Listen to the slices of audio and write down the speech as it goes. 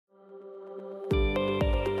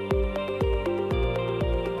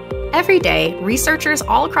Every day, researchers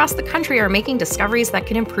all across the country are making discoveries that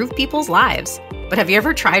can improve people's lives. But have you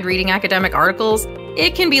ever tried reading academic articles?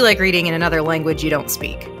 It can be like reading in another language you don't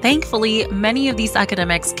speak. Thankfully, many of these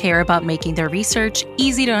academics care about making their research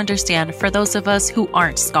easy to understand for those of us who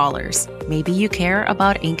aren't scholars. Maybe you care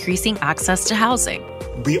about increasing access to housing.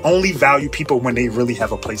 We only value people when they really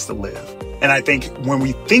have a place to live. And I think when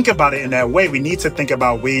we think about it in that way, we need to think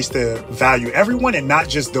about ways to value everyone and not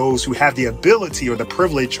just those who have the ability or the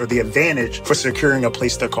privilege or the advantage for securing a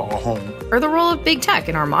place to call home. Or the role of big tech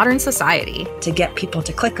in our modern society. To get people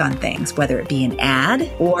to click on things, whether it be an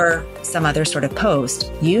ad or some other sort of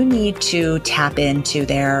post, you need to tap into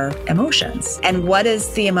their emotions. And what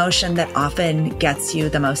is the emotion that often gets you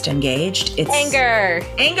the most engaged? It's anger.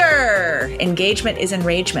 Anger. Engagement is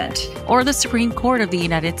enragement. Or the Supreme Court of the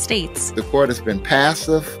United States. The court has been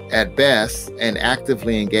passive at best and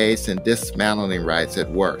actively engaged in dismantling rights at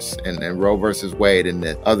worst. And Roe versus Wade and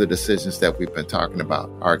the other decisions that we've been talking about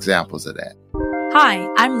are examples of that. Hi,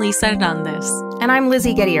 I'm Lisa Hernandez. And I'm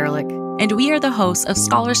Lizzie Getty-Ehrlich. And we are the hosts of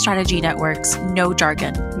Scholar Strategy Network's No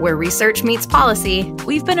Jargon, where research meets policy.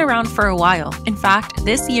 We've been around for a while. In fact,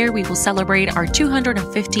 this year we will celebrate our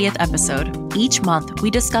 250th episode. Each month,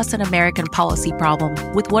 we discuss an American policy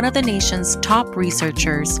problem with one of the nation's top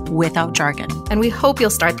researchers without jargon. And we hope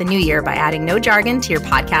you'll start the new year by adding No Jargon to your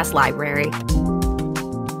podcast library.